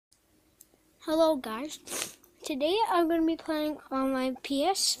Hello guys, today I'm going to be playing on my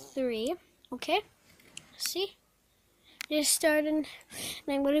PS3, okay? See? Just started, and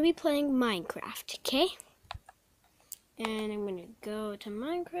I'm going to be playing Minecraft, okay? And I'm going to go to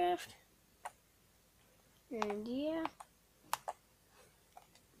Minecraft, and yeah.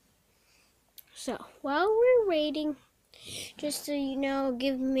 So, while we're waiting, just so you know,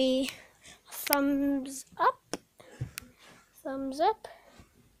 give me a thumbs up,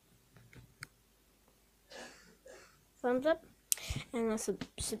 and also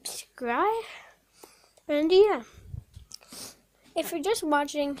subscribe, and yeah. If you're just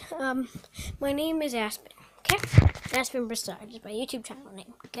watching, my name is Aspen, okay? Aspen Broussard is my YouTube channel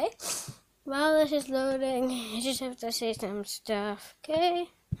name, okay? While this is loading, I just have to say some stuff, okay?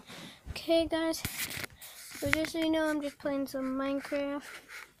 Okay, guys? So just so you know, I'm just playing some Minecraft,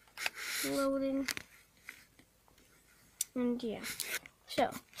 loading, and yeah.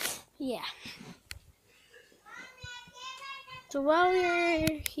 So, yeah. So while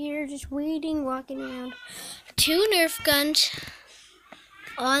we're here just waiting, walking around, 2 Nerf guns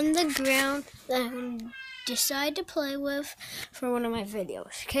on the ground that I'm going to decide to play with for one of my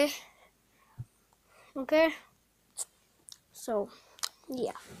videos, okay? Okay? So,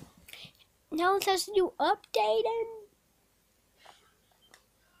 yeah. Now it has to do updating.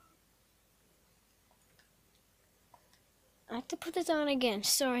 I have to put this on again.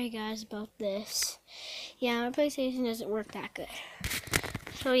 Sorry guys about this. Yeah, my PlayStation doesn't work that good.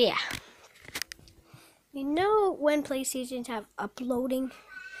 So yeah. You know when PlayStations have uploading?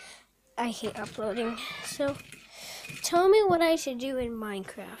 I hate uploading. So tell me what I should do in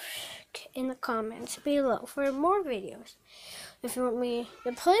Minecraft in the comments below for more videos. If you want me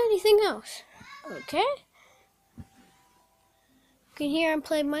to play anything else. Okay? You can hear I'm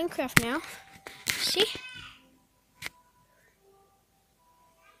playing Minecraft now. See?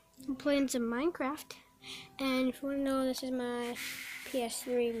 I'm playing some Minecraft. And if you want to know, this is my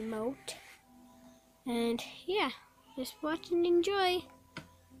PS3 remote. And yeah, just watch and enjoy.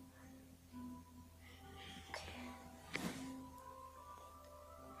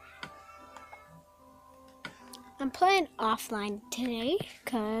 I'm playing offline today,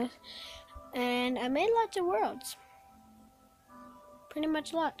 and I made lots of worlds. Pretty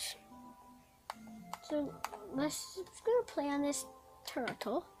much lots. So let's gonna play on this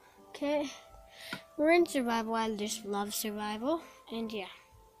turtle. Okay. We're in survival. I just love survival. And yeah.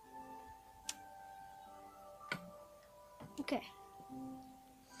 Okay.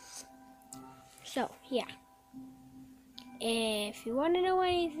 So yeah. If you want to know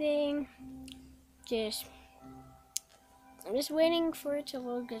anything, I'm just waiting for it to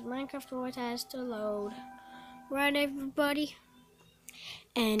load because Minecraft always has to load. Right, everybody?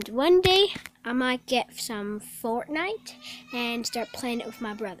 And one day, I might get some Fortnite and start playing it with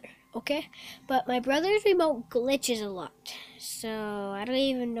my brother, okay? But my brother's remote glitches a lot, so I don't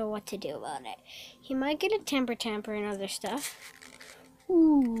even know what to do about it. He might get a temper and other stuff.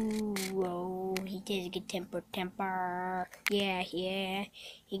 Ooh, oh, he does get temper. Yeah, he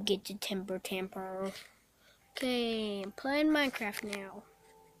gets a temper. Okay, I'm playing Minecraft now.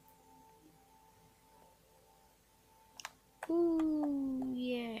 Ooh,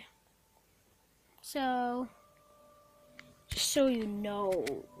 yeah. So, just so you know,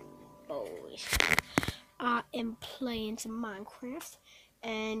 boys, I am playing some Minecraft,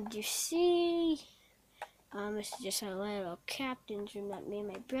 and you see, this is just a little captain's room that me and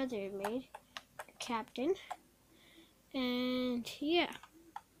my brother made. A captain, and yeah.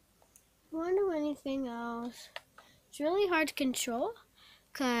 I want to do anything else. It's really hard to control,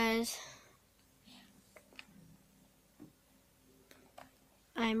 cause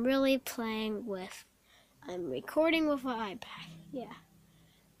I'm recording with an iPad, yeah.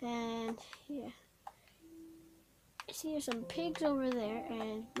 And yeah. I see some pigs over there,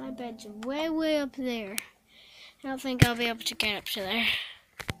 and my bed's way up there. I don't think I'll be able to get up to there.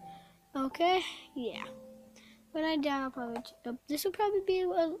 Okay? Yeah. When I die, I'll probably... this will probably be a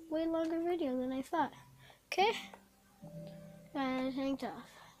way longer video than I thought. Okay? Guys, hang tough.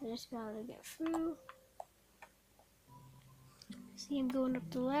 I just gotta get through. See, I'm going up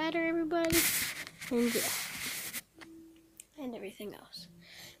the ladder, everybody. And yeah. And everything else.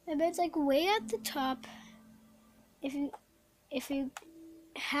 My bed's like way at the top. If you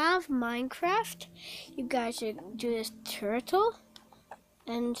have Minecraft, you guys should do this turtle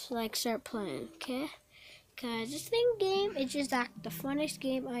and like start playing, okay? Cause this game is just like the funnest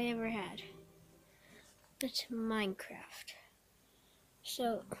game I ever had. It's Minecraft.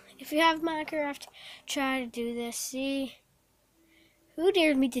 So if you have Minecraft, try to do this. See, who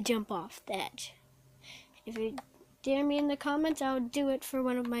dares me to jump off that? If you dare me in the comments, I'll do it for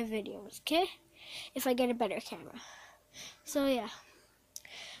one of my videos, okay? If I get a better camera. So yeah.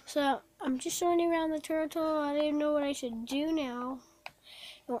 So I'm just showing you around the turtle. I don't even know what I should do now.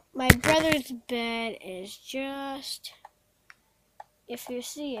 My brother's bed is just, if you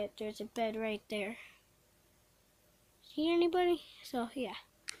see it, there's a bed right there. See anybody? So yeah.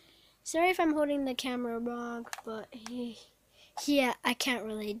 Sorry if I'm holding the camera wrong, but yeah, I can't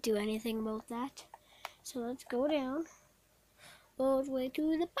really do anything about that. So let's go down all the way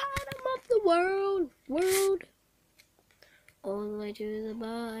to the bottom of the world. All the way to the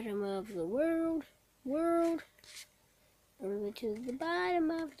bottom of the world. All the way to the bottom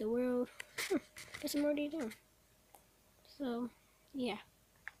of the world. Guess I'm already done. So, yeah.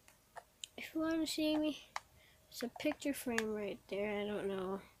 If you want to see me, it's a picture frame right there. I don't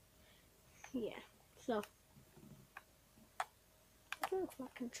know. Yeah. So, what's wrong with my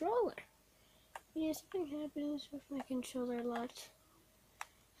controller? Yeah, something happens with my controller a lot.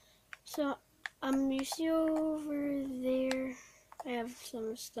 So, you see over there, I have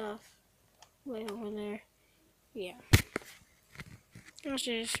some stuff way over there. Yeah. That's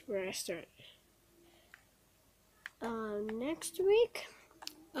just where I started. Next week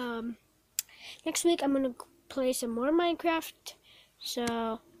I'm gonna play some more Minecraft.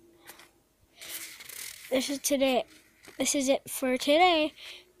 So this is it for today.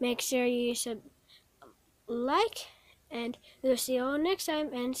 Make sure you like, and we'll see you all next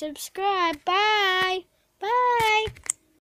time, and subscribe. Bye. Bye.